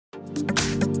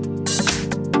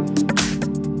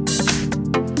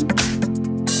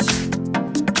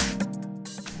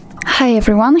Hi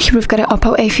everyone, here we've got an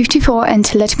OPPO A54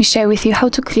 and let me share with you how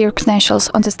to clear credentials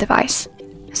on this device.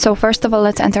 So first of all,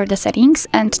 let's enter the settings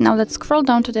and now let's scroll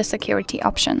down to the security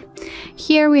option.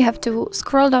 Here we have to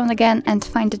scroll down again and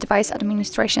find the device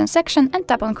administration section and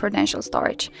tap on credential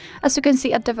storage. As you can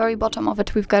see at the very bottom of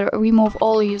it, we've got to remove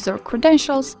all user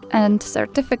credentials and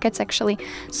certificates actually.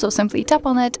 So simply tap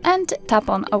on it and tap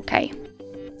on OK.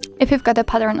 If you've got a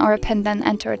pattern or a pin, then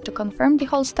enter it to confirm the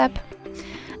whole step.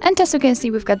 And as you can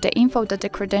see, we've got the info that the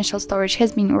credential storage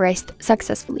has been erased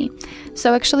successfully.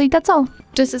 So actually that's all.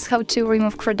 This is how to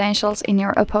remove credentials in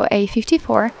your OPPO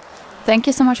A54. Thank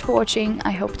you so much for watching.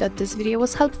 I hope that this video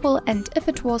was helpful, and if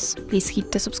it was, please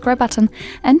hit the subscribe button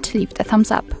and leave the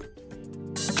thumbs up.